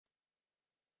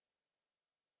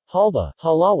Halwa,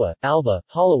 halawa, alva,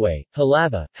 halaway,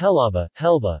 halava, helava,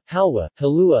 helva, halwa,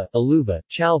 halua, aluva,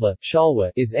 chalva, shalwa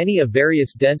is any of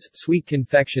various dense, sweet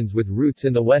confections with roots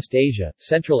in the West Asia,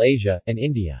 Central Asia, and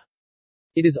India.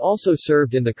 It is also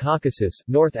served in the Caucasus,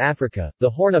 North Africa, the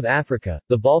Horn of Africa,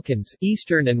 the Balkans,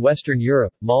 Eastern and Western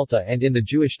Europe, Malta and in the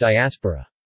Jewish diaspora.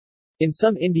 In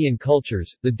some Indian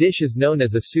cultures, the dish is known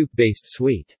as a soup-based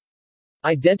sweet.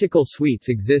 Identical sweets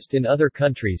exist in other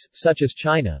countries, such as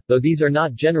China, though these are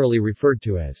not generally referred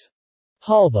to as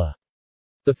halva.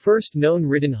 The first known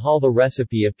written halva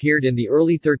recipe appeared in the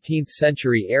early 13th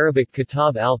century Arabic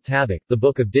Kitab al-Tabakh, the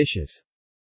Book of Dishes.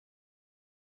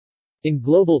 In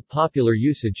global, popular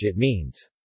usage it means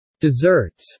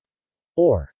desserts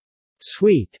or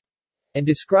sweet, and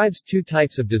describes two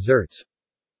types of desserts.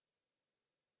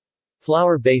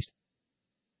 Flour-based.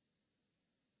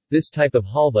 This type of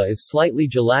halva is slightly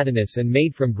gelatinous and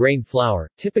made from grain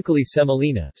flour, typically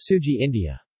semolina, Suji,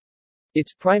 India.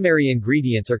 Its primary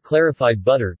ingredients are clarified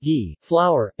butter, ghee,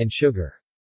 flour, and sugar.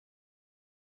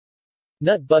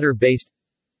 Nut butter-based.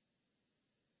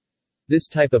 This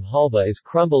type of halva is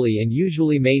crumbly and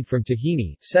usually made from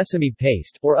tahini, sesame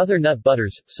paste, or other nut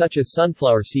butters, such as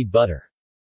sunflower seed butter.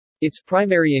 Its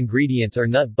primary ingredients are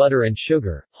nut butter and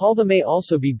sugar. Halva may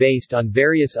also be based on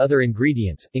various other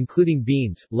ingredients, including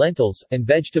beans, lentils, and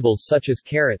vegetables such as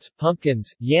carrots,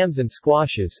 pumpkins, yams and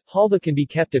squashes. Halva can be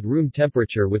kept at room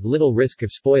temperature with little risk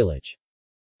of spoilage.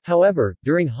 However,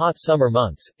 during hot summer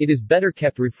months, it is better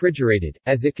kept refrigerated,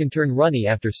 as it can turn runny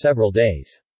after several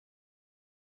days.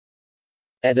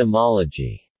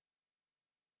 Etymology.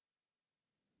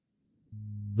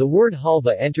 The word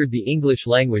halva entered the English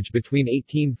language between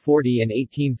 1840 and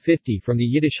 1850 from the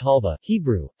Yiddish halva,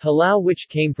 Hebrew, halal, which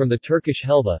came from the Turkish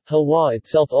helva, halwa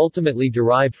itself ultimately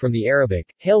derived from the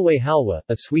Arabic, halwa,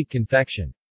 a sweet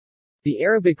confection. The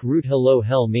Arabic root halo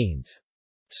hel means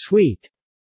sweet.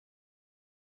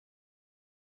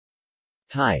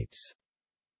 Types.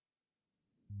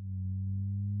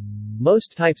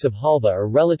 Most types of halva are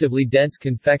relatively dense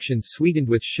confections sweetened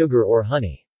with sugar or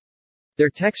honey. Their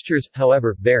textures,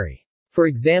 however, vary. For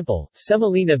example,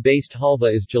 semolina-based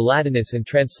halva is gelatinous and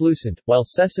translucent, while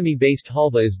sesame-based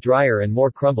halva is drier and more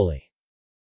crumbly.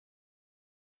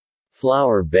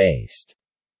 Flour-based.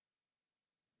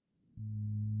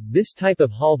 This type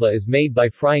of halva is made by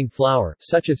frying flour,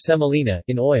 such as semolina,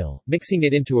 in oil, mixing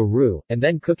it into a roux, and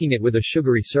then cooking it with a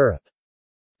sugary syrup.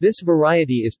 This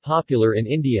variety is popular in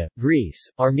India,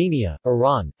 Greece, Armenia,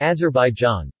 Iran,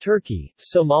 Azerbaijan, Turkey,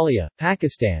 Somalia,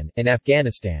 Pakistan, and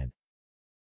Afghanistan.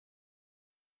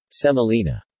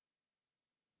 Semolina.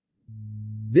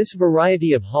 This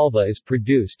variety of halva is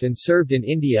produced and served in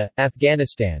India,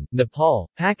 Afghanistan, Nepal,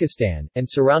 Pakistan, and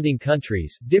surrounding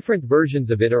countries. Different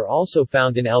versions of it are also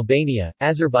found in Albania,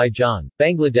 Azerbaijan,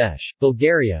 Bangladesh,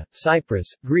 Bulgaria,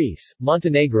 Cyprus, Greece,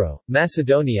 Montenegro,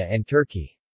 Macedonia and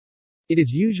Turkey. It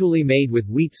is usually made with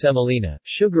wheat semolina,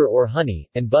 sugar or honey,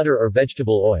 and butter or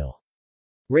vegetable oil.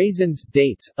 Raisins,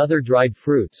 dates, other dried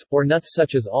fruits, or nuts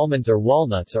such as almonds or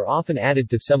walnuts are often added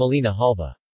to semolina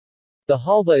halva. The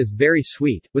halva is very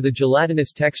sweet, with a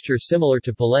gelatinous texture similar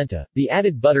to polenta. The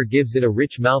added butter gives it a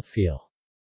rich mouthfeel.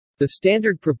 The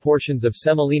standard proportions of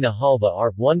semolina halva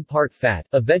are 1 part fat,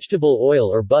 a vegetable oil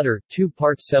or butter, 2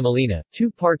 parts semolina,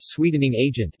 2 parts sweetening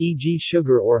agent, e.g.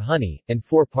 sugar or honey, and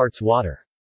 4 parts water.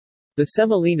 The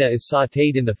semolina is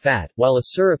sautéed in the fat, while a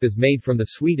syrup is made from the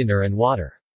sweetener and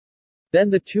water. Then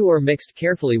the two are mixed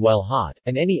carefully while hot,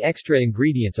 and any extra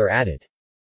ingredients are added.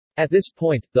 At this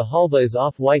point, the halva is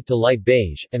off-white to light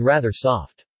beige, and rather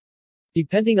soft.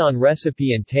 Depending on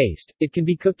recipe and taste, it can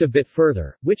be cooked a bit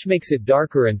further, which makes it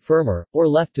darker and firmer, or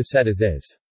left to set as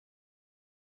is.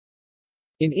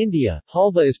 In India,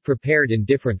 halva is prepared in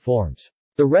different forms.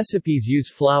 The recipes use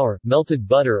flour, melted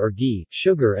butter or ghee,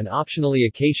 sugar and optionally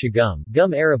acacia gum,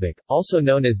 gum Arabic, also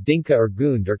known as dinka or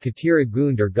gund or katira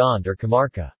gund or gand or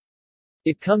kamarka.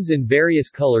 It comes in various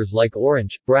colors like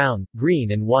orange, brown,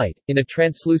 green and white, in a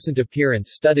translucent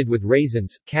appearance studded with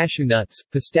raisins, cashew nuts,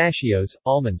 pistachios,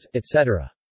 almonds,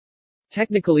 etc.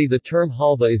 Technically the term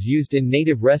halva is used in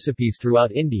native recipes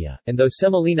throughout India, and though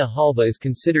semolina halva is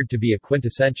considered to be a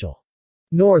quintessential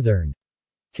northern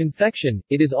confection,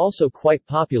 it is also quite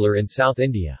popular in South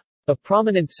India. A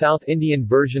prominent South Indian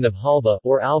version of halva,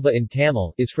 or alva in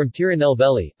Tamil, is from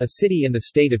Tirunelveli, a city in the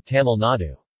state of Tamil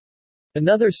Nadu.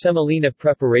 Another semolina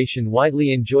preparation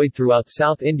widely enjoyed throughout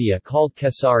South India called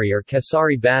kesari or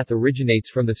kesari bath originates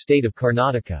from the state of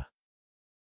Karnataka.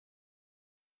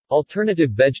 Alternative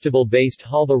vegetable-based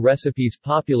halwa recipes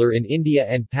popular in India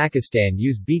and Pakistan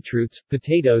use beetroots,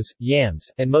 potatoes, yams,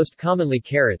 and most commonly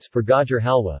carrots for gajar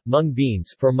halwa, mung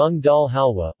beans for mung dal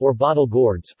halwa, or bottle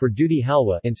gourds for dudi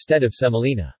halwa instead of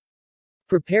semolina.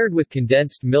 Prepared with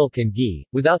condensed milk and ghee,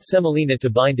 without semolina to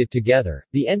bind it together,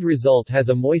 the end result has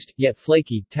a moist, yet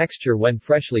flaky, texture when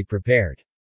freshly prepared.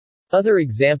 Other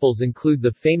examples include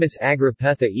the famous Agra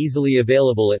Petha easily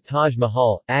available at Taj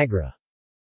Mahal, Agra.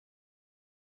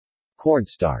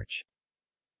 Cornstarch.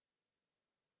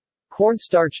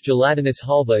 Cornstarch gelatinous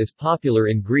halwa is popular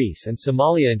in Greece and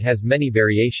Somalia and has many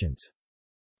variations.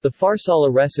 The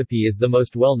farsala recipe is the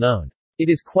most well-known. It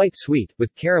is quite sweet,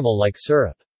 with caramel-like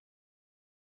syrup.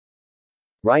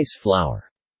 Rice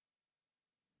flour.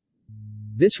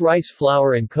 This rice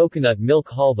flour and coconut milk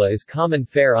halwa is common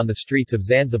fare on the streets of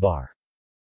Zanzibar.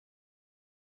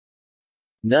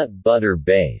 Nut butter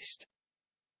based.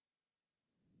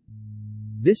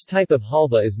 This type of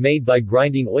halwa is made by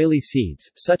grinding oily seeds,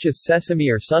 such as sesame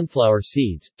or sunflower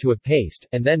seeds, to a paste,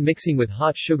 and then mixing with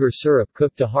hot sugar syrup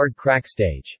cooked to hard crack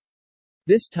stage.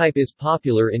 This type is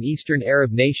popular in Eastern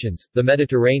Arab nations, the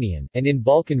Mediterranean, and in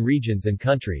Balkan regions and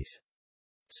countries.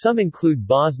 Some include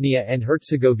Bosnia and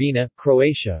Herzegovina,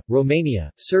 Croatia, Romania,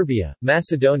 Serbia,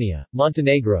 Macedonia,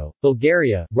 Montenegro,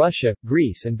 Bulgaria, Russia,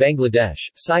 Greece and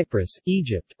Bangladesh, Cyprus,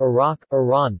 Egypt, Iraq,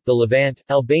 Iran, the Levant,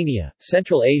 Albania,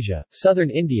 Central Asia, southern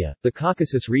India, the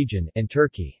Caucasus region, and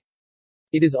Turkey.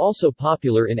 It is also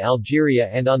popular in Algeria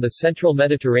and on the central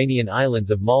Mediterranean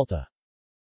islands of Malta.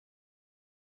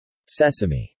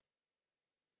 Sesame.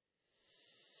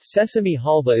 Sesame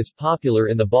halwa is popular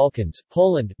in the Balkans,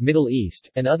 Poland, Middle East,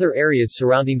 and other areas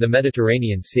surrounding the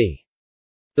Mediterranean Sea.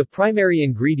 The primary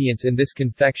ingredients in this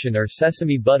confection are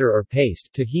sesame butter or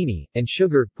paste, tahini, and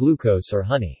sugar, glucose or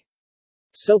honey.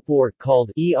 Soapwort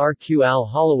called erq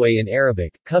al-halaway in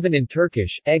Arabic, kuban in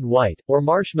Turkish, egg white, or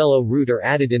marshmallow root are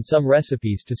added in some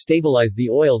recipes to stabilize the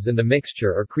oils in the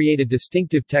mixture or create a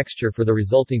distinctive texture for the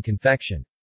resulting confection.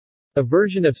 A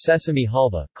version of sesame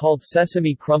halwa, called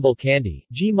sesame crumble candy,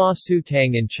 ji ma su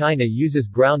tang in China uses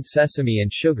ground sesame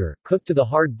and sugar, cooked to the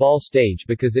hard ball stage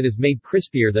because it is made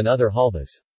crispier than other halwas.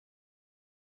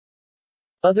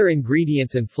 Other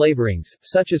ingredients and flavorings,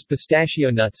 such as pistachio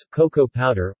nuts, cocoa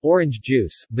powder, orange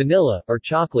juice, vanilla, or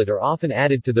chocolate are often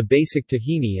added to the basic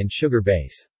tahini and sugar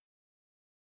base.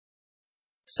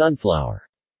 Sunflower.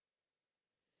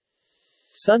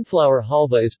 Sunflower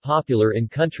halwa is popular in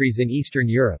countries in Eastern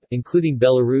Europe, including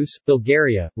Belarus,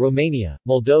 Bulgaria, Romania,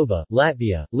 Moldova,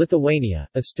 Latvia, Lithuania,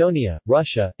 Estonia,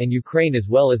 Russia, and Ukraine as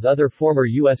well as other former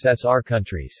USSR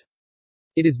countries.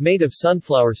 It is made of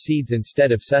sunflower seeds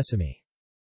instead of sesame.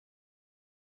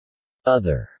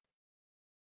 Other.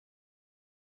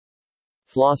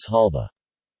 Floss halwa.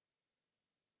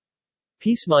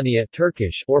 Pismania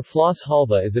Turkish, or floss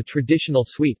halwa is a traditional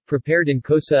sweet, prepared in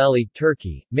Kocaeli,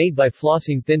 Turkey, made by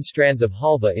flossing thin strands of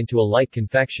halwa into a light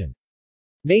confection.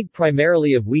 Made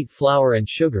primarily of wheat flour and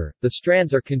sugar, the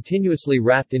strands are continuously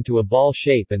wrapped into a ball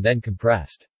shape and then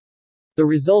compressed. The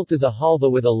result is a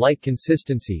halwa with a light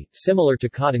consistency, similar to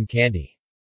cotton candy.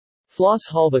 Floss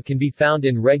halwa can be found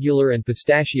in regular and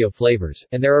pistachio flavors,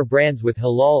 and there are brands with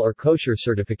halal or kosher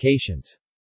certifications.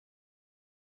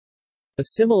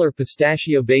 A similar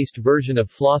pistachio-based version of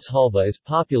floss halwa is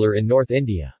popular in North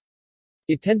India.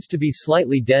 It tends to be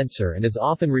slightly denser and is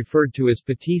often referred to as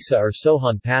patisa or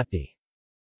sohan papdi.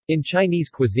 In Chinese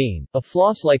cuisine, a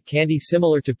floss-like candy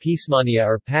similar to pismania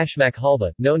or pashmak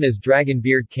halwa, known as dragon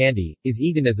beard candy, is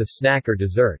eaten as a snack or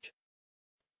dessert.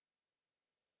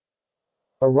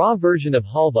 A raw version of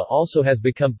halwa also has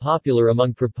become popular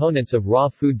among proponents of raw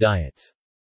food diets.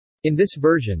 In this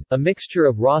version, a mixture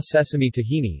of raw sesame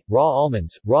tahini, raw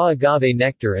almonds, raw agave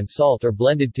nectar and salt are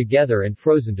blended together and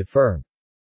frozen to firm.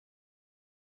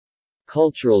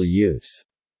 Cultural use.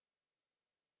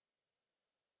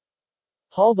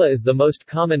 Halwa is the most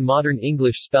common modern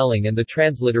English spelling and the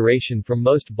transliteration from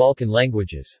most Balkan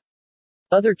languages.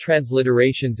 Other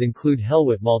transliterations include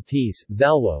Helwa Maltese,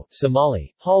 Zalwo,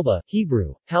 Somali, Halva,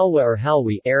 Hebrew, Halwa or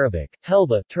Halwi Arabic,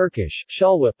 Helva Turkish,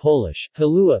 Shalwa Polish,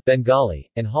 Halua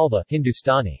Bengali, and Halva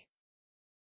Hindustani.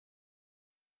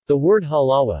 The word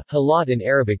halawa halat in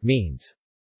Arabic means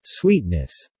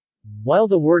sweetness, while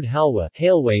the word halwa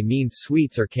halwa means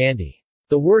sweets or candy.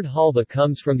 The word halva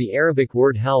comes from the Arabic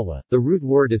word halwa, the root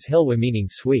word is hilwa meaning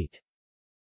sweet.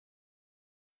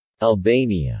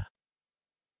 Albania.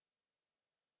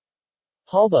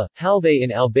 Halva, halve in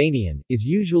Albanian, is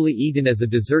usually eaten as a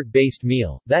dessert-based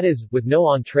meal, that is, with no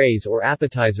entrees or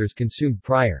appetizers consumed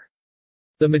prior.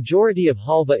 The majority of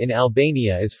halva in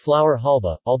Albania is flour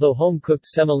halva, although home-cooked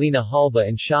semolina halva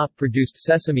and shop-produced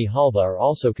sesame halva are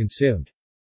also consumed.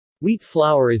 Wheat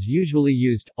flour is usually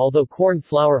used, although corn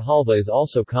flour halva is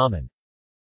also common.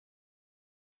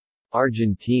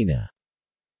 Argentina.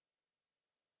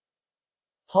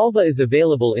 Halva is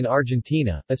available in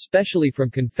Argentina, especially from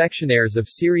confectionaires of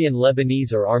Syrian,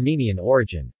 Lebanese or Armenian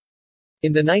origin.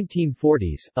 In the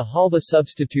 1940s, a halva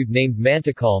substitute named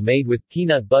mantecol made with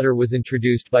peanut butter was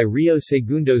introduced by Rio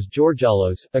Segundos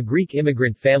Georgalos, a Greek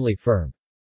immigrant family firm.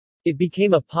 It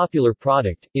became a popular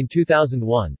product. In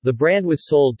 2001, the brand was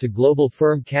sold to global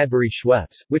firm Cadbury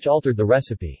Schweppes, which altered the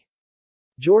recipe.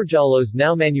 Georgalos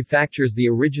now manufactures the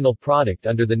original product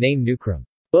under the name Nucrum.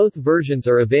 Both versions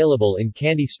are available in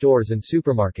candy stores and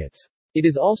supermarkets. It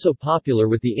is also popular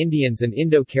with the Indians and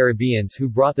Indo-Caribbeans who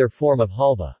brought their form of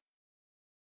halva.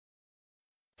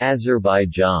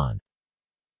 Azerbaijan.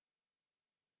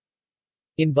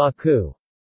 In Baku,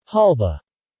 halva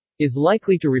is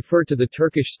likely to refer to the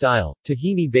Turkish-style,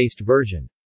 tahini-based version.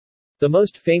 The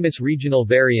most famous regional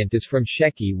variant is from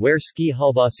Sheki, where ski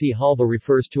halvasi halva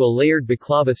refers to a layered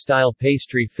baklava-style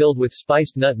pastry filled with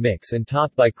spiced nut mix and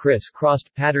topped by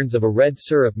criss-crossed patterns of a red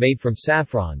syrup made from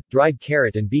saffron, dried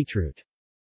carrot and beetroot.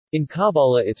 In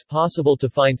Kavala it's possible to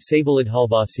find sabalid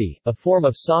halvasi, a form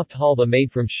of soft halva made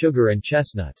from sugar and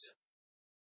chestnuts.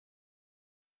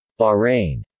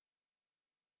 Bahrain.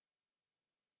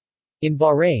 In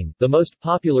Bahrain, the most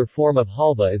popular form of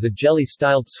halva is a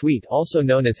jelly-styled sweet also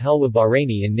known as Halwa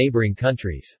Bahraini in neighboring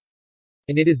countries.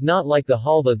 And it is not like the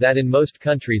halva that in most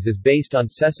countries is based on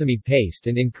sesame paste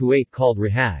and in Kuwait called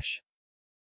rihash.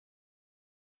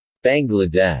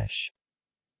 Bangladesh.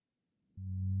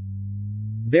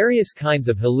 Various kinds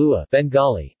of halua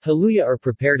Bengali, haluya are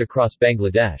prepared across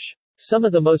Bangladesh. Some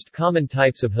of the most common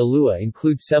types of halua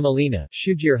include semolina,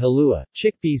 shujir halua,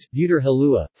 chickpeas, butter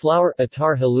halua, flour,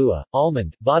 attar halua,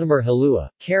 almond, badamar halua,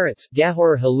 carrots,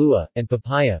 gahor halua, and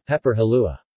papaya, pepper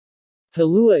halua.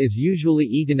 Halua is usually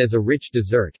eaten as a rich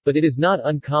dessert, but it is not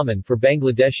uncommon for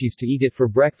Bangladeshis to eat it for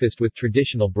breakfast with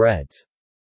traditional breads.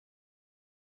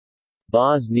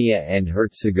 Bosnia and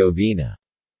Herzegovina.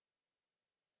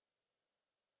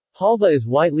 Halva is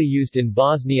widely used in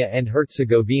Bosnia and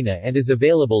Herzegovina and is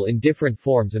available in different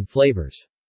forms and flavors.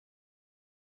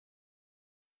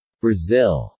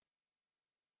 Brazil.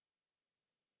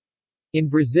 In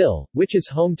Brazil, which is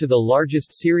home to the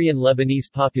largest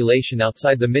Syrian-Lebanese population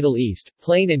outside the Middle East,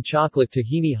 plain and chocolate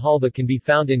tahini halva can be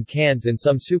found in cans in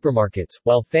some supermarkets,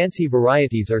 while fancy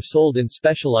varieties are sold in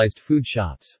specialized food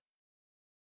shops.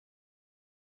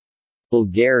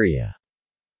 Bulgaria.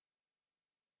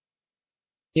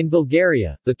 In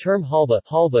Bulgaria, the term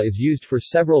halva is used for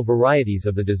several varieties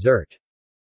of the dessert.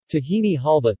 Tahini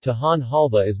halva tahan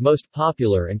halva is most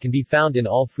popular and can be found in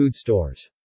all food stores.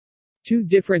 Two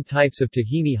different types of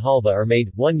tahini halva are made,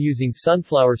 one using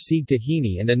sunflower seed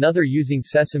tahini and another using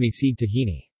sesame seed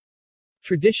tahini.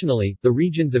 Traditionally, the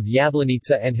regions of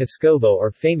Yablanica and Haskovo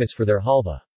are famous for their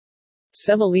halva.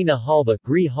 Semolina halva,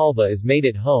 gri halva is made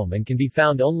at home and can be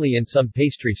found only in some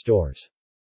pastry stores.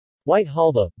 White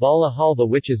halva, bala halva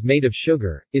which is made of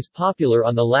sugar, is popular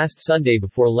on the last Sunday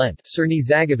before Lent Cerny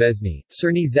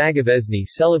Zagavezny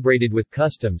celebrated with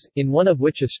customs, in one of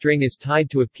which a string is tied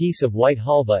to a piece of white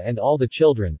halva and all the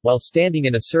children, while standing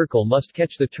in a circle must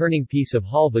catch the turning piece of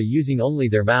halva using only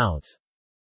their mouths.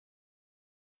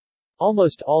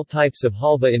 Almost all types of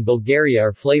halva in Bulgaria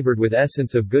are flavored with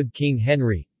essence of good King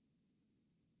Henry.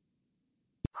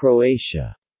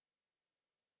 Croatia.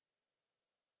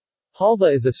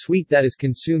 Halva is a sweet that is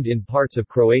consumed in parts of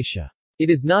Croatia. It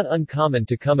is not uncommon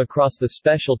to come across the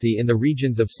specialty in the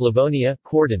regions of Slavonia,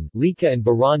 Kordun, Lika and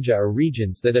Baranja are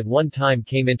regions that at one time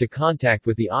came into contact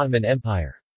with the Ottoman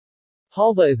Empire.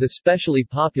 Halva is especially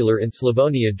popular in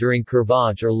Slavonia during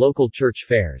Kurvaj or local church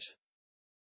fairs.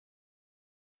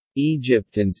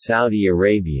 Egypt and Saudi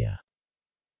Arabia.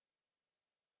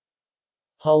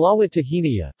 Halawa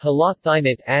tahiniya, halat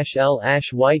thinat ash el ash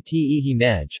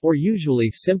ytehinej, or usually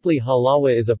simply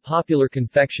halawa is a popular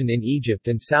confection in Egypt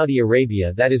and Saudi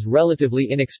Arabia that is relatively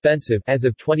inexpensive. As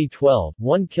of 2012,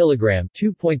 1 kilogram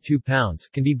 (2.2 pounds)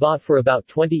 can be bought for about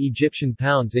 20 Egyptian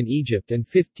pounds in Egypt and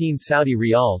 15 Saudi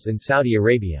riyals in Saudi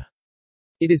Arabia.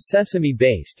 It is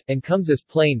sesame-based, and comes as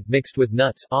plain, mixed with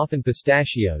nuts, often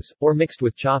pistachios, or mixed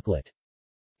with chocolate.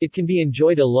 It can be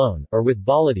enjoyed alone, or with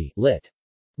baladi, lit.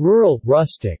 Rural,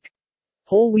 rustic,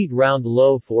 whole wheat round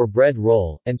loaf or bread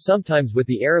roll, and sometimes with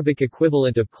the Arabic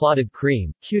equivalent of clotted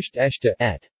cream, kusht eshta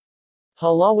et.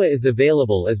 Halawa is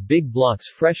available as big blocks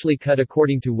freshly cut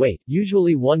according to weight,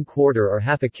 usually 1/4 or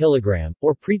half a kilogram,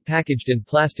 or pre-packaged in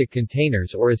plastic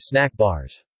containers or as snack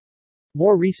bars.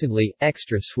 More recently,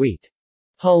 extra sweet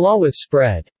halawa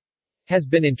spread has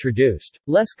been introduced.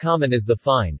 Less common is the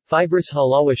fine, fibrous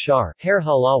halawa shar, hair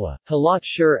halawa, halat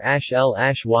shur ash el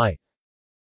ash y.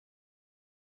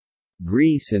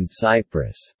 Greece and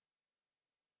Cyprus.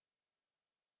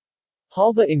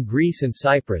 Halva in Greece and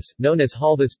Cyprus, known as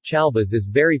halvas, chalbas, is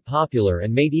very popular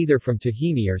and made either from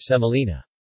tahini or semolina.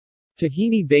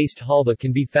 Tahini-based halva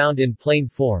can be found in plain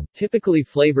form, typically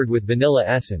flavored with vanilla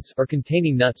essence, or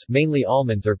containing nuts, mainly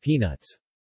almonds or peanuts.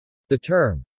 The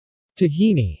term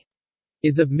tahini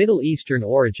is of Middle Eastern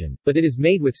origin, but it is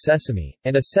made with sesame,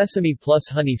 and a sesame plus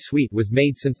honey sweet was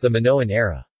made since the Minoan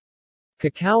era.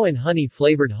 Cacao and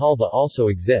honey-flavored halva also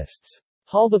exists.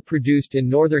 Halva produced in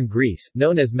northern Greece,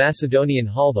 known as Macedonian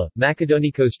halva,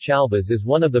 Makedonikos chalbas, is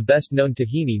one of the best-known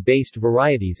tahini-based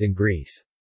varieties in Greece.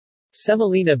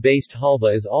 Semolina-based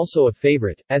halva is also a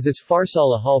favorite, as is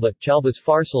farsala halva, chalbas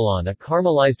farsalon, a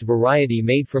caramelized variety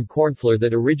made from cornflour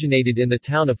that originated in the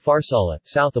town of Farsala,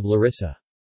 south of Larissa.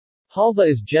 Halva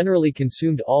is generally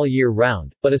consumed all year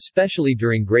round, but especially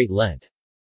during Great Lent.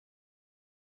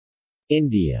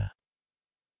 India.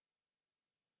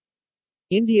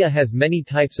 India has many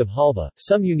types of halva,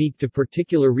 some unique to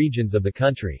particular regions of the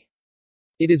country.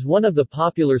 It is one of the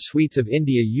popular sweets of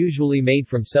India, usually made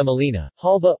from semolina.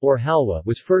 Halva, or halwa,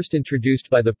 was first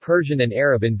introduced by the Persian and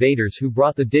Arab invaders who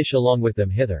brought the dish along with them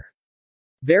hither.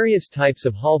 Various types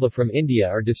of halva from India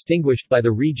are distinguished by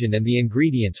the region and the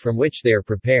ingredients from which they are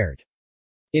prepared.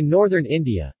 In northern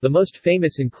India, the most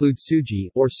famous include suji,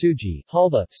 or suji,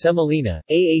 halva, semolina,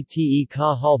 aate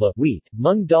ka halva, wheat,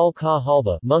 mung dal ka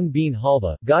halva, mung bean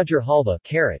halva, gajar halva,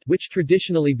 carrot, which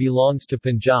traditionally belongs to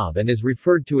Punjab and is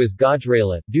referred to as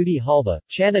gajrela, dudi halva,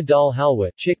 chana dal halwa,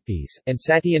 chickpeas, and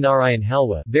satyanarayan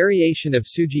halwa, variation of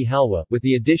suji halwa, with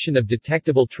the addition of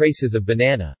detectable traces of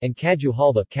banana, and kaju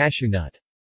halva, cashew nut.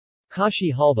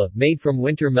 Kashi halva, made from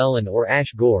winter melon or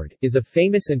ash gourd, is a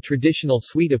famous and traditional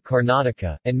sweet of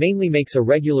Karnataka, and mainly makes a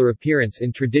regular appearance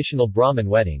in traditional Brahmin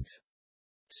weddings.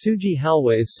 Suji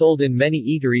halwa is sold in many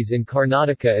eateries in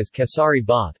Karnataka as kesari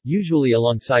bath, usually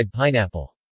alongside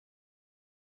pineapple.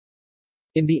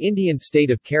 In the Indian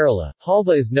state of Kerala,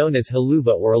 halva is known as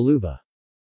haluva or aluva.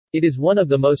 It is one of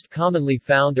the most commonly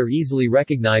found or easily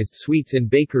recognized sweets in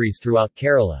bakeries throughout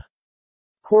Kerala.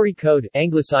 Kozhikode,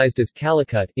 anglicized as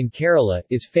Calicut, in Kerala,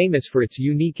 is famous for its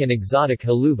unique and exotic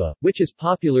haluva, which is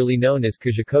popularly known as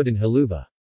Kozhikodan haluva.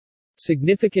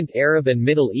 Significant Arab and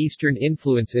Middle Eastern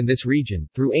influence in this region,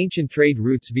 through ancient trade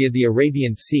routes via the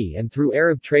Arabian Sea and through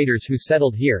Arab traders who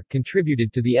settled here,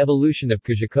 contributed to the evolution of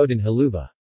Kozhikodan haluva.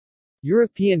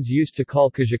 Europeans used to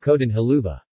call Kozhikodan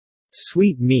haluva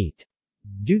sweet meat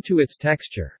due to its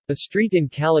texture. A street in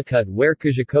Calicut where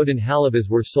Kozhikodan haluvas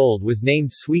were sold was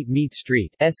named Sweet Meat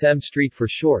Street, SM Street for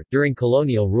short, during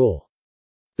colonial rule.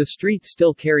 The street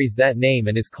still carries that name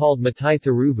and is called Matai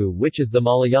Thiruvu, which is the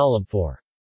Malayalam for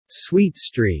Sweet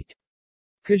Street.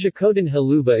 Kozhikodan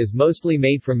haluva is mostly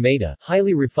made from maida,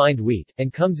 highly refined wheat,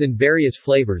 and comes in various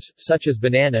flavors, such as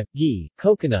banana, ghee,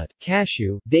 coconut,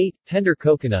 cashew, date, tender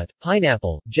coconut,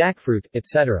 pineapple, jackfruit,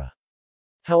 etc.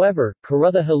 However,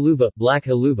 Karutha haluva, black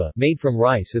haluva, made from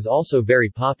rice is also very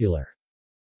popular.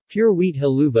 Pure wheat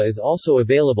haluva is also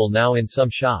available now in some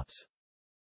shops.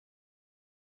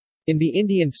 In the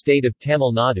Indian state of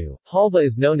Tamil Nadu, halva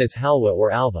is known as halwa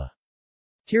or alva.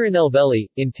 Tirunelveli,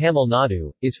 in Tamil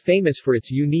Nadu, is famous for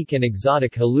its unique and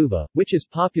exotic haluva, which is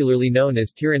popularly known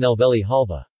as Tirunelveli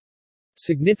halva.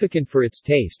 Significant for its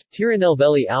taste,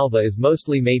 Tirunelveli alva is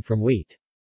mostly made from wheat.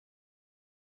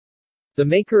 The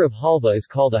maker of halva is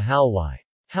called a halwai.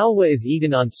 Halwa is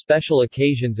eaten on special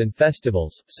occasions and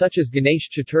festivals, such as Ganesh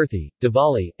Chaturthi,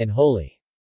 Diwali, and Holi.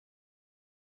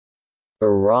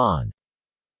 Iran.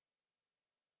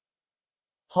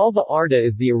 Halva arda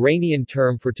is the Iranian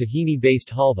term for tahini-based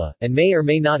halva, and may or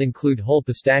may not include whole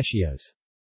pistachios.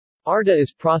 Arda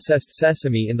is processed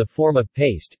sesame in the form of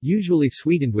paste, usually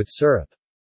sweetened with syrup.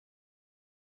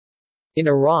 In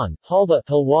Iran,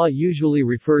 halwa usually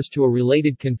refers to a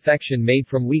related confection made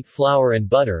from wheat flour and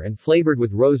butter and flavored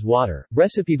with rose water.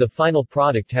 Recipe: the final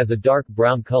product has a dark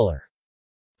brown color.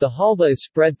 The halva is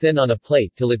spread thin on a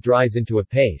plate till it dries into a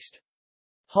paste.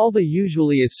 Halva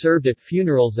usually is served at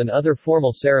funerals and other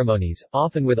formal ceremonies,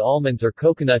 often with almonds or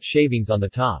coconut shavings on the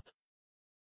top.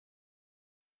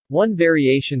 One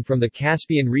variation from the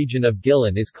Caspian region of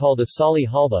Gilan is called asali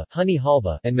halva, honey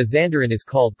halva, and Mazandaran is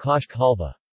called kashk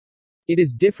halva. It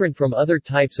is different from other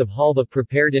types of halva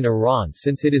prepared in Iran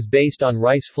since it is based on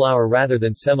rice flour rather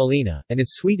than semolina, and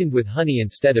is sweetened with honey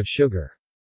instead of sugar.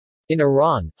 In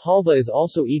Iran, halva is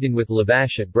also eaten with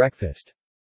lavash at breakfast.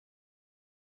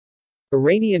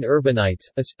 Iranian urbanites,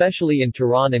 especially in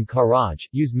Tehran and Karaj,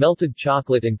 use melted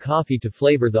chocolate and coffee to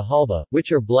flavor the halwa,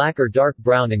 which are black or dark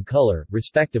brown in color,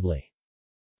 respectively.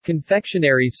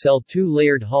 Confectionaries sell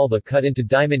two-layered halwa cut into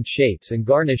diamond shapes and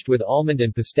garnished with almond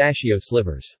and pistachio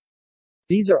slivers.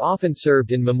 These are often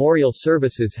served in memorial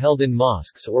services held in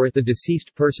mosques or at the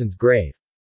deceased person's grave.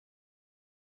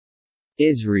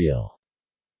 Israel.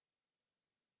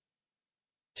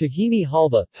 Tahini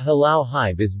halwa, halal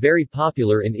haib, is very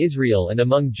popular in Israel and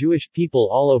among Jewish people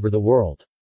all over the world.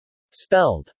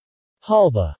 Spelled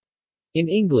halwa in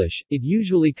English, it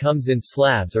usually comes in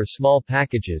slabs or small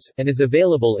packages, and is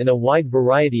available in a wide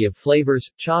variety of flavors,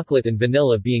 chocolate and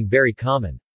vanilla being very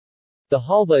common. The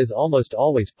halwa is almost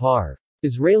always parve.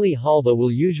 Israeli halwa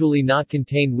will usually not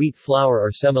contain wheat flour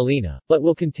or semolina, but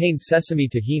will contain sesame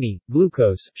tahini,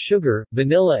 glucose, sugar,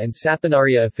 vanilla and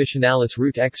Saponaria officinalis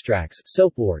root extracts,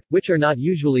 soapwort, which are not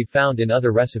usually found in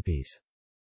other recipes.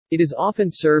 It is often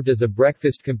served as a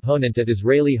breakfast component at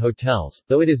Israeli hotels,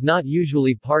 though it is not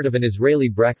usually part of an Israeli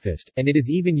breakfast, and it is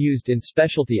even used in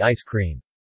specialty ice cream.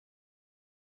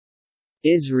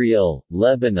 Israel,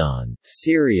 Lebanon,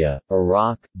 Syria,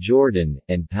 Iraq, Jordan,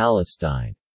 and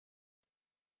Palestine.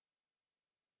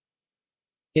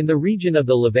 In the region of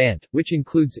the Levant, which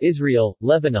includes Israel,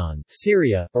 Lebanon,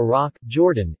 Syria, Iraq,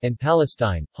 Jordan, and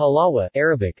Palestine, halawa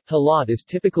Arabic, halat is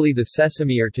typically the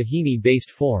sesame or tahini-based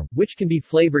form, which can be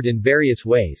flavored in various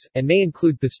ways, and may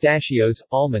include pistachios,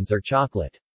 almonds or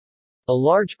chocolate. A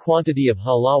large quantity of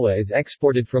halawa is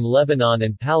exported from Lebanon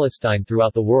and Palestine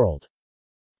throughout the world.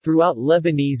 Throughout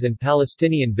Lebanese and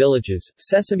Palestinian villages,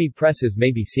 sesame presses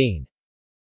may be seen.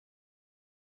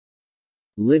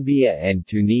 Libya and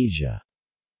Tunisia.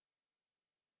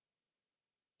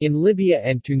 In Libya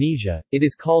and Tunisia, it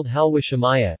is called halwa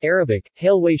shamaya Arabic,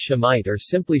 halwa shamite or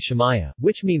simply shamaya,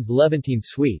 which means Levantine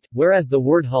sweet, whereas the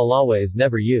word halawa is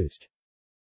never used.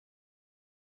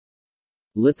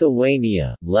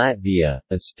 Lithuania, Latvia,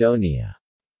 Estonia.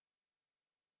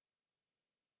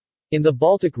 In the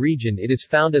Baltic region it is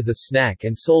found as a snack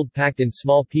and sold packed in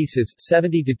small pieces,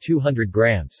 70 to 200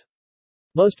 grams.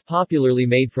 Most popularly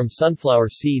made from sunflower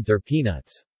seeds or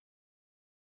peanuts.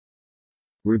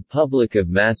 Republic of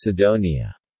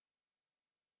Macedonia.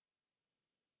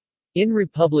 In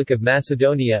Republic of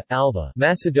Macedonia, alva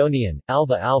Macedonian,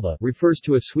 alva refers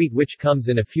to a sweet which comes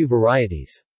in a few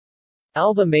varieties.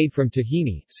 Alva made from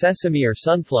tahini, sesame or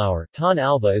sunflower, ton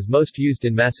alva is most used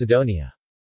in Macedonia.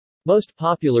 Most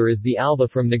popular is the alva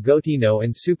from Nagotino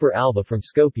and super alva from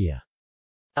Skopje.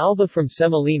 Alva from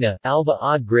semolina, alva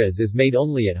ad griz, is made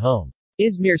only at home.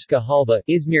 Izmirska halva,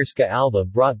 Izmirska alva,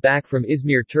 brought back from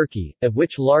Izmir, Turkey, of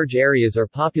which large areas are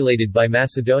populated by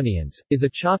Macedonians, is a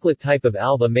chocolate type of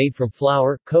alva made from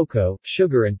flour, cocoa,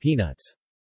 sugar and peanuts.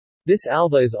 This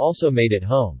alva is also made at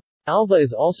home. Alva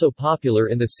is also popular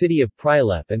in the city of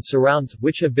Prilep and surrounds,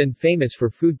 which have been famous for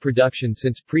food production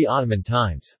since pre-Ottoman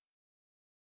times.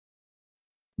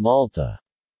 Malta.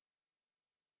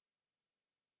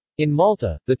 In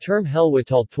Malta, the term helwa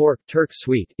talturk, Turk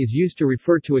sweet, is used to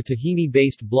refer to a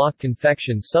tahini-based block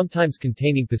confection sometimes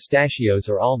containing pistachios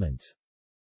or almonds.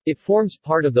 It forms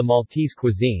part of the Maltese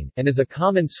cuisine, and is a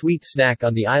common sweet snack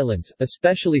on the islands,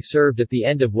 especially served at the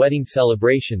end of wedding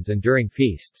celebrations and during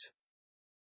feasts.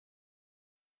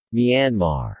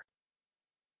 Myanmar.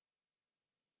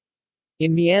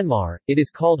 In Myanmar, it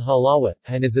is called halawa,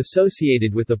 and is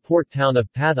associated with the port town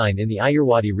of Pathine in the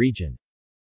Irrawaddy region.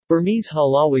 Burmese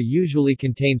halawa usually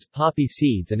contains poppy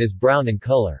seeds and is brown in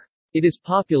color. It is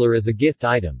popular as a gift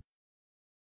item.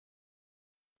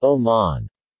 Oman.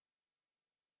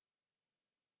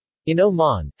 In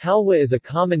Oman, halwa is a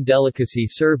common delicacy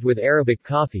served with Arabic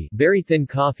coffee, very thin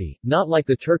coffee, not like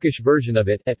the Turkish version of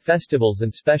it, at festivals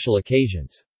and special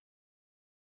occasions.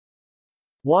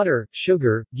 Water,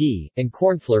 sugar, ghee, and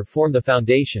cornflour form the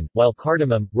foundation, while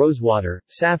cardamom, rosewater,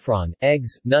 saffron,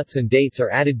 eggs, nuts and dates are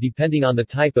added depending on the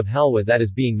type of halwa that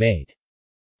is being made.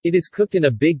 It is cooked in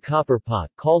a big copper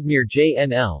pot, called mir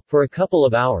jnl, for a couple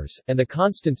of hours, and the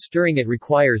constant stirring it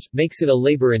requires, makes it a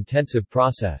labor-intensive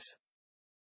process.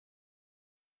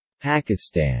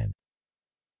 Pakistan.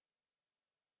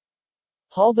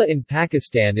 Halwa in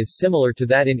Pakistan is similar to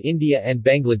that in India and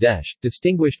Bangladesh,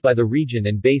 distinguished by the region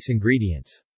and base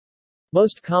ingredients.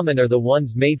 Most common are the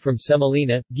ones made from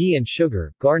semolina, ghee and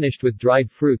sugar, garnished with dried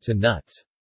fruits and nuts.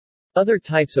 Other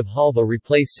types of halwa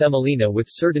replace semolina with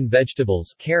certain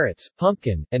vegetables, carrots,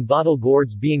 pumpkin, and bottle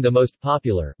gourds being the most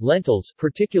popular, lentils,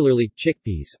 particularly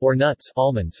chickpeas, or nuts,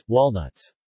 almonds,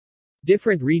 walnuts.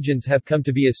 Different regions have come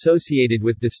to be associated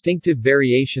with distinctive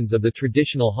variations of the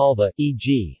traditional halwa,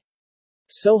 e.g.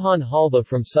 Sohan halwa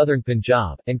from southern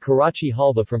Punjab, and Karachi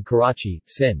halwa from Karachi,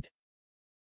 Sindh.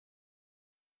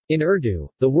 In Urdu,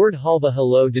 the word halwa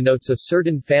hello denotes a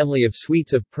certain family of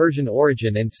sweets of Persian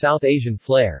origin and South Asian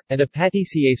flair, and a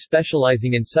pâtissier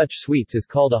specializing in such sweets is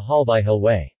called a halwai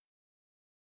halwai.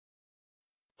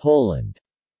 Poland.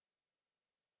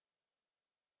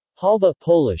 Halwa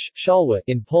Polish, shalwa,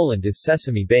 in Poland is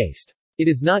sesame-based. It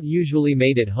is not usually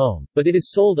made at home, but it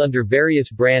is sold under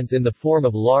various brands in the form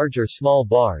of large or small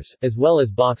bars, as well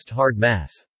as boxed hard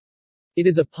mass. It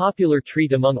is a popular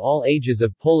treat among all ages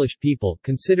of Polish people,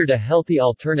 considered a healthy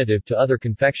alternative to other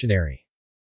confectionery.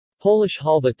 Polish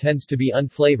halwa tends to be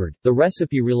unflavored, the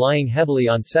recipe relying heavily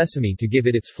on sesame to give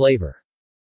it its flavor.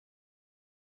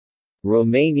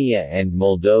 Romania and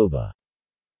Moldova.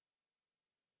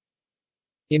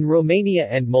 In Romania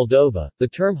and Moldova, the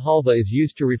term halva is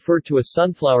used to refer to a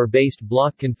sunflower-based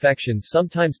block confection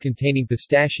sometimes containing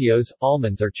pistachios,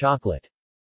 almonds or chocolate.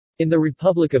 In the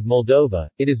Republic of Moldova,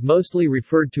 it is mostly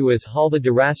referred to as halva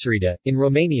de rasărita. In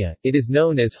Romania, it is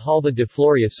known as halva de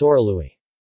floarea soarelui.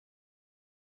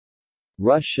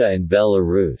 Russia and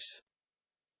Belarus.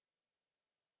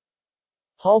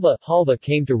 Halva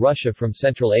came to Russia from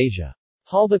Central Asia.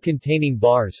 Halva containing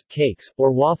bars, cakes,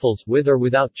 or waffles, with or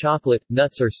without chocolate,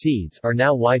 nuts or seeds, are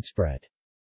now widespread.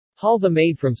 Halva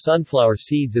made from sunflower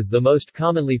seeds is the most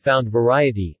commonly found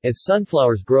variety, as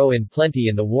sunflowers grow in plenty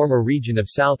in the warmer region of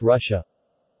South Russia.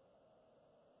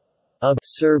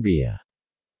 Serbia.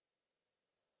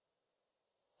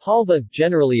 Halva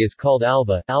generally is called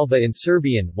alva in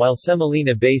Serbian, while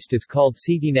semolina-based is called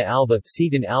setina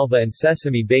alva and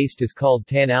sesame-based is called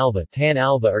tan alva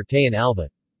or tayan alva.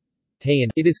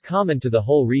 It is common to the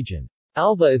whole region.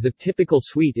 Alva is a typical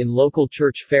sweet in local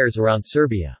church fairs around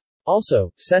Serbia.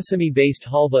 Also, sesame-based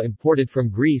halva imported from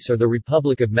Greece or the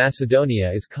Republic of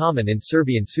Macedonia is common in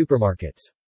Serbian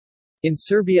supermarkets. In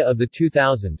Serbia of the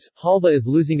 2000s, halva is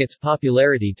losing its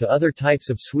popularity to other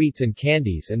types of sweets and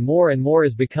candies and more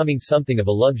is becoming something of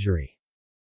a luxury.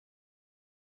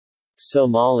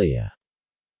 Somalia.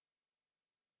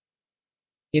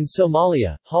 In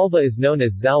Somalia, halva is known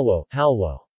as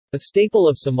halwo. A staple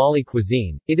of Somali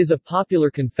cuisine, it is a popular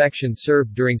confection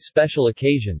served during special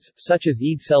occasions, such as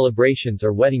Eid celebrations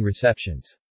or wedding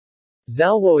receptions.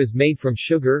 Zalwo is made from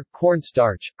sugar,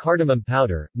 cornstarch, cardamom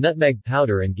powder, nutmeg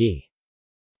powder and ghee.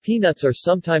 Peanuts are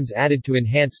sometimes added to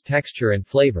enhance texture and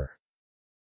flavor.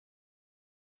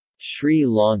 Sri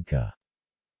Lanka.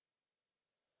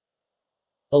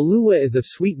 Halwa is a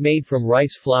sweet made from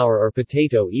rice flour or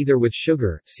potato either with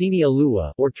sugar, sini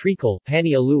halwa, or treacle,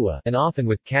 pani halwa, and often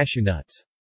with cashew nuts.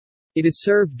 It is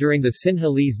served during the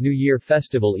Sinhalese New Year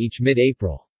festival each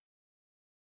mid-April.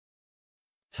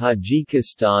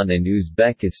 Tajikistan and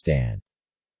Uzbekistan.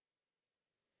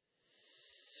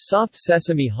 Soft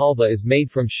sesame halva is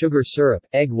made from sugar syrup,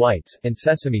 egg whites, and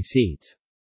sesame seeds.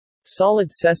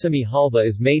 Solid sesame halva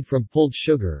is made from pulled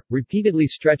sugar, repeatedly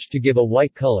stretched to give a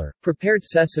white color. Prepared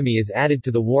sesame is added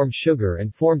to the warm sugar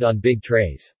and formed on big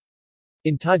trays.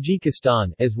 In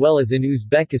Tajikistan, as well as in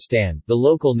Uzbekistan, the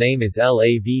local name is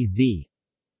lavz.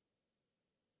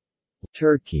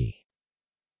 Turkey.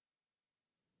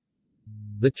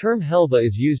 The term helva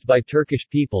is used by Turkish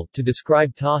people to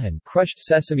describe tahin, crushed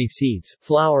sesame seeds,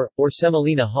 flour, or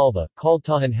semolina halva, called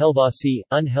tahin helvasi,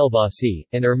 helvasi,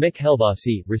 and irmik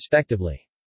helvasi, respectively.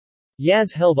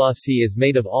 Yaz helvasi is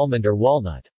made of almond or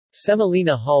walnut.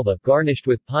 Semolina halva, garnished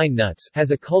with pine nuts, has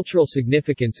a cultural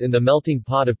significance in the melting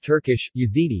pot of Turkish,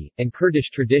 Yazidi, and Kurdish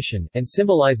tradition, and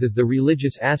symbolizes the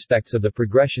religious aspects of the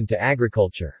progression to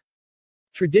agriculture.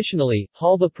 Traditionally,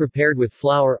 halva prepared with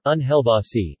flour,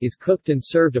 helvasi, is cooked and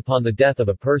served upon the death of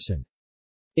a person.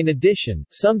 In addition,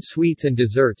 some sweets and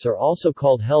desserts are also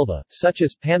called helva, such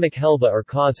as pamuk helva or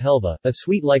kaz helva, a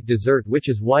sweet-like dessert which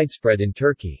is widespread in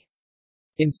Turkey.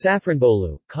 In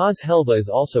Safranbolu, kaz helva is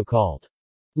also called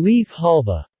leaf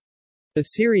halva.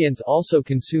 Assyrians also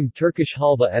consume Turkish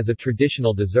halva as a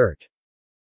traditional dessert.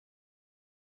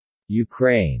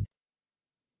 Ukraine.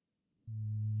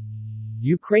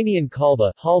 Ukrainian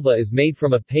halva is made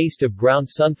from a paste of ground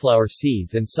sunflower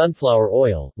seeds and sunflower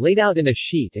oil, laid out in a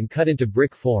sheet and cut into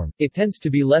brick form. It tends to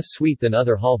be less sweet than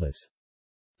other halvas.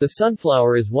 The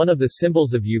sunflower is one of the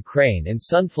symbols of Ukraine and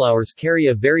sunflowers carry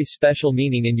a very special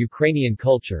meaning in Ukrainian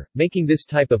culture, making this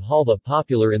type of halva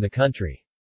popular in the country.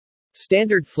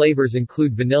 Standard flavors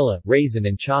include vanilla, raisin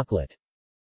and chocolate.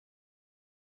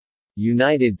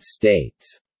 United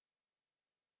States.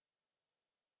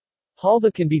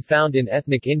 Halva can be found in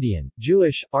ethnic Indian,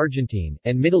 Jewish, Argentine,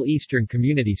 and Middle Eastern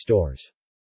community stores.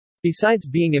 Besides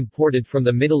being imported from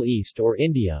the Middle East or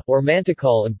India, or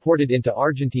mantecol imported into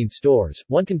Argentine stores,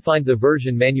 one can find the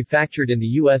version manufactured in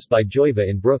the U.S. by Joyva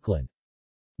in Brooklyn.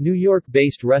 New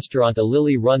York-based restaurant A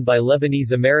Lily run by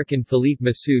Lebanese-American Philippe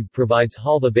Massoud provides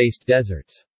halva-based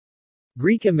desserts.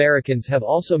 Greek Americans have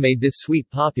also made this sweet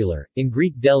popular, in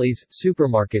Greek delis,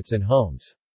 supermarkets and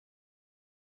homes.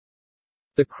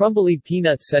 The crumbly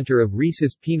peanut center of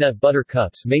Reese's peanut butter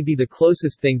cups may be the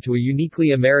closest thing to a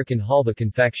uniquely American halva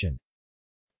confection.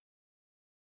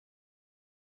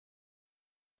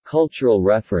 Cultural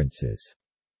references.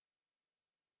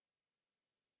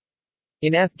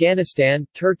 In Afghanistan,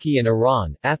 Turkey and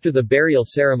Iran, after the burial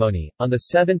ceremony, on the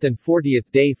 7th and 40th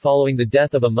day following the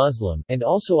death of a Muslim, and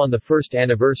also on the first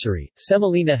anniversary,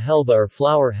 semolina helva or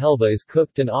flour helva is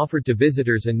cooked and offered to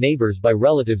visitors and neighbors by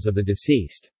relatives of the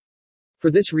deceased.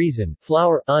 For this reason,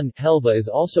 flour helva is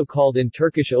also called in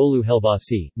Turkish olu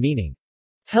helvasi, meaning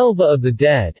helva of the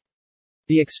dead.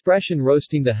 The expression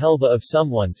roasting the helva of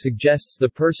someone suggests the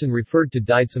person referred to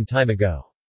died some time ago.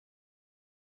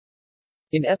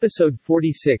 In episode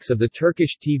 46 of the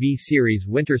Turkish TV series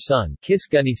Winter Sun, Kiss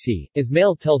Gunnisi,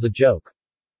 Ismail tells a joke.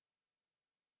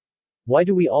 Why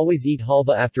do we always eat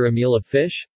halva after a meal of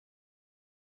fish?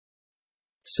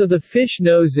 So the fish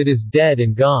knows it is dead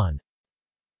and gone.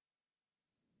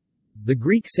 The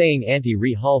Greek saying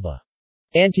anti-re halva,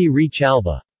 anti-re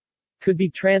chalva, could be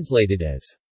translated as,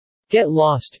 get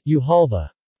lost, you halva,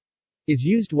 is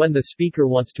used when the speaker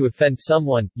wants to offend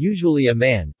someone, usually a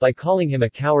man, by calling him a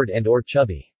coward and or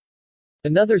chubby.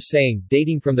 Another saying,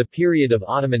 dating from the period of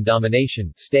Ottoman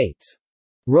domination, states,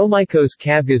 Romikos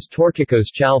Kavgas Torkikos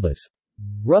Chalbas,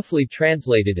 roughly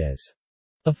translated as,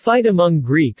 a fight among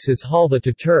Greeks is halva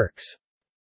to Turks.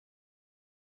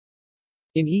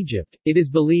 In Egypt, it is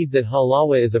believed that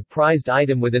halawa is a prized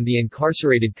item within the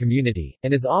incarcerated community,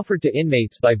 and is offered to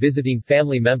inmates by visiting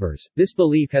family members. This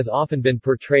belief has often been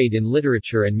portrayed in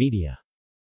literature and media.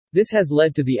 This has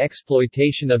led to the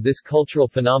exploitation of this cultural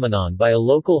phenomenon by a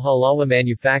local halawa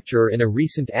manufacturer in a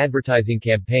recent advertising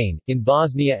campaign, in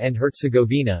Bosnia and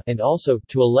Herzegovina, and also,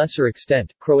 to a lesser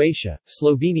extent, Croatia,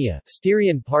 Slovenia,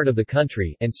 Styrian part of the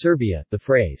country, and Serbia. The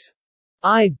phrase,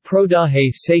 I'd prodaje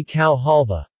se kao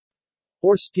halva,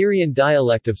 or Styrian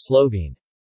dialect of Slovene,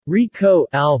 Reko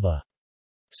alva,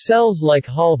 sells like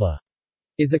halva,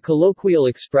 is a colloquial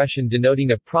expression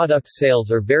denoting a product's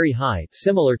sales are very high,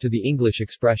 similar to the English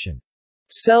expression,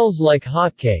 sells like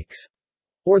hotcakes,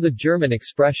 or the German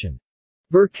expression,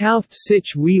 verkauft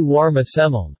sich wie warme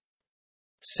Semmeln,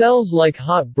 sells like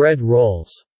hot bread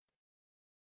rolls.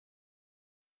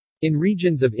 In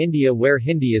regions of India where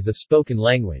Hindi is a spoken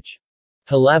language,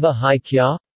 halava hai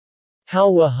kya?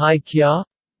 Halwa hai kya?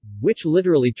 Which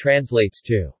literally translates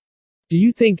to, do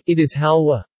you think it is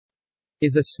halwa?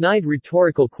 Is a snide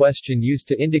rhetorical question used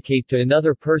to indicate to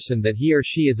another person that he or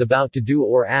she is about to do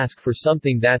or ask for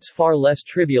something that's far less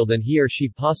trivial than he or she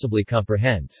possibly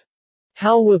comprehends.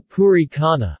 Halwa puri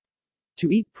khana,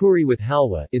 to eat puri with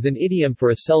halwa, is an idiom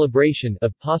for a celebration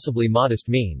of possibly modest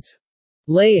means.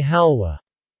 Lay halwa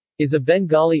is a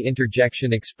Bengali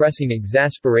interjection expressing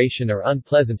exasperation or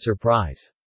unpleasant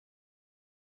surprise.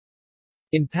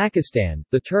 In Pakistan,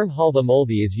 the term halva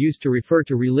molvi is used to refer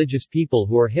to religious people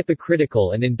who are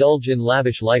hypocritical and indulge in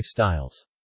lavish lifestyles.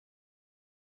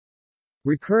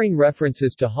 Recurring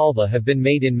references to halva have been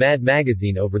made in Mad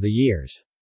magazine over the years.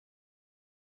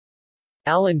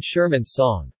 Alan Sherman's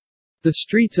song, The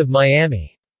Streets of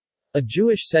Miami, a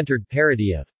Jewish-centered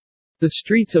parody of The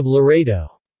Streets of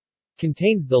Laredo,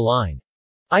 contains the line,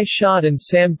 I shot and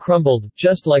Sam crumbled,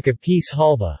 just like a piece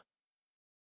halva.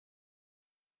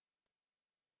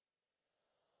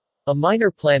 A minor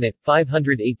planet,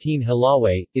 518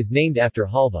 Hilawe, is named after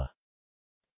halva.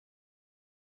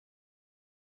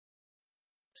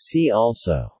 See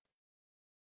also.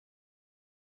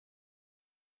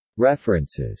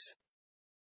 References.